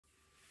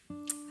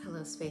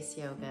Hello, Space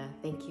Yoga.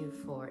 Thank you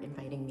for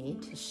inviting me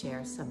to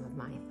share some of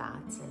my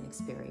thoughts and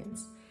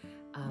experience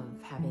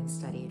of having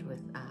studied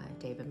with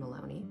David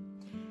Meloni.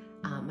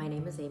 My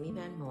name is Amy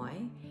Van Moy,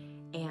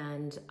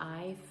 and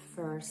I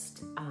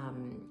first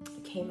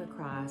came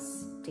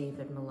across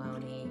David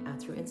Meloni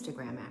through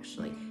Instagram,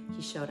 actually.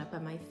 He showed up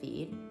on my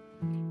feed,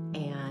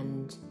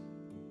 and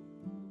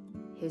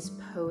his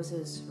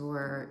poses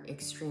were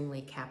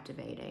extremely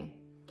captivating.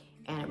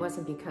 And it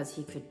wasn't because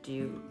he could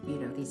do,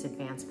 these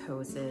advanced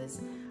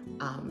poses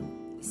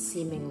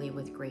seemingly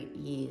with great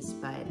ease,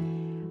 but,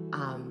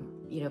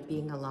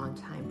 being a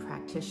longtime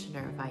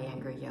practitioner of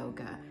Iyengar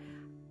yoga,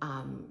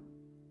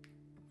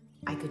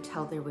 I could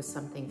tell there was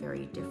something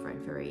very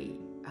different, very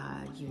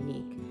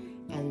unique.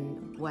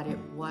 And what it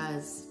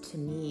was to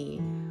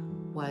me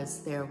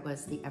was there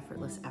was the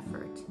effortless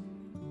effort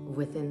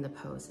within the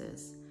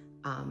poses,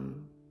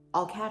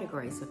 all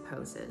categories of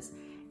poses.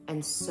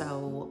 And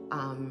so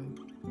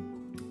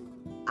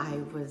I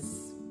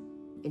was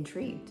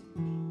intrigued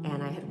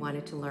and I had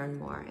wanted to learn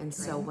more. And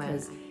so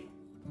was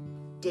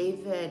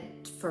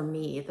David, for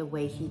me, the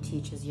way he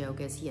teaches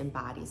yoga is he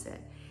embodies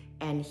it.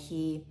 And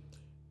he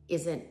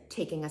isn't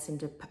taking us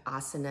into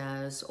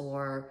asanas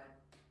or,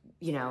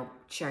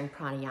 sharing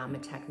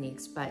pranayama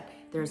techniques, but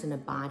there's an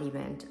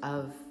embodiment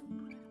of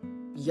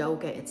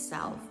yoga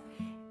itself.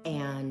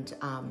 And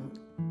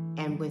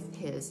with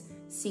his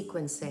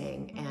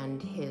sequencing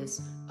and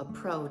his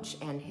approach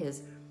and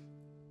his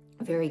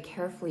very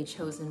carefully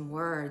chosen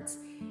words,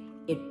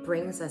 it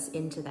brings us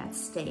into that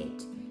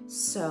state.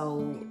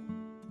 So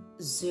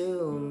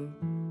Zoom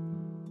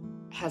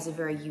has a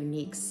very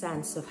unique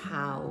sense of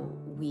how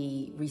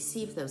we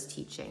receive those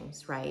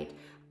teachings, right?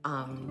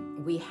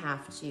 We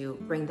have to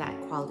bring that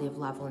quality of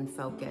level and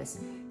focus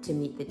to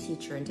meet the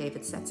teacher, and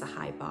David sets a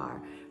high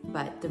bar,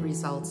 but the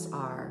results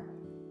are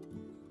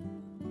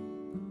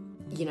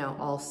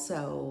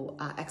also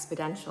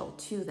exponential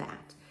to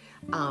that.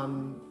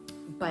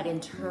 But in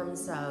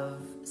terms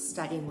of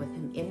studying with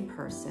him in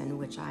person,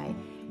 which I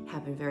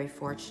have been very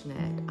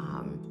fortunate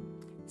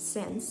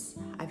since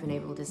I've been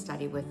able to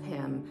study with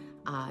him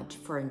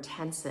for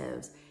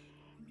intensives,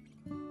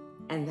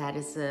 and that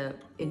is an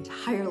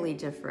entirely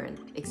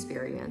different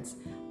experience.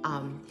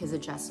 His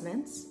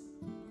adjustments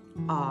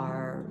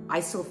are, I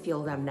still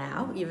feel them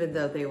now, even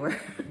though they were,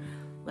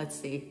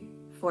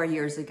 4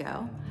 years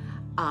ago.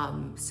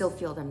 Still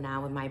feel them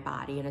now in my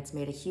body, and it's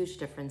made a huge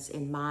difference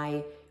in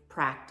my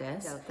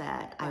practice. So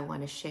that I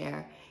want to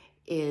share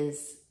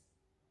is,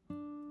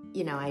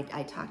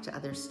 I talk to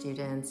other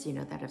students,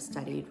 that have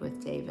studied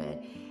with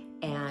David,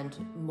 and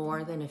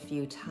more than a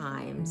few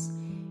times,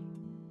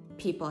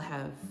 people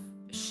have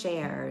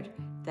shared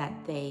that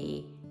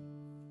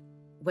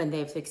when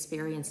they've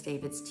experienced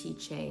David's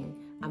teaching,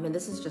 and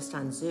this is just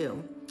on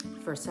Zoom,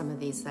 for some of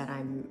these that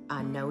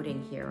I'm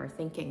noting here or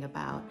thinking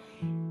about,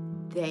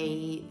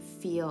 they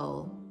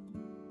feel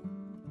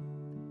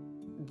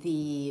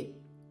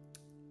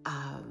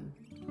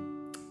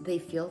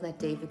that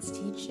David's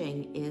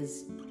teaching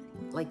is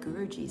like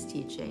Guruji's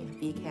teaching,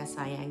 BKS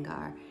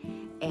Iyengar.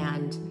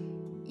 And,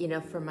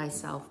 for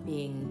myself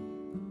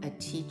being a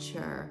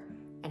teacher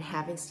and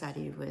having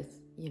studied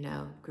with,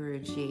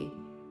 Guruji,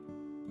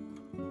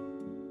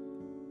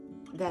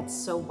 that's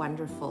so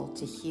wonderful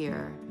to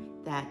hear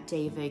that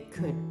David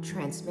could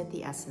transmit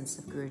the essence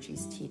of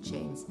Guruji's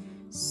teachings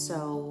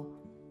so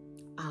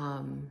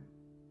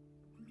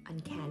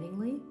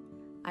uncannily,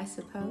 I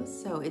suppose.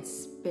 So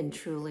it's been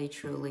truly,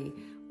 truly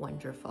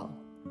wonderful.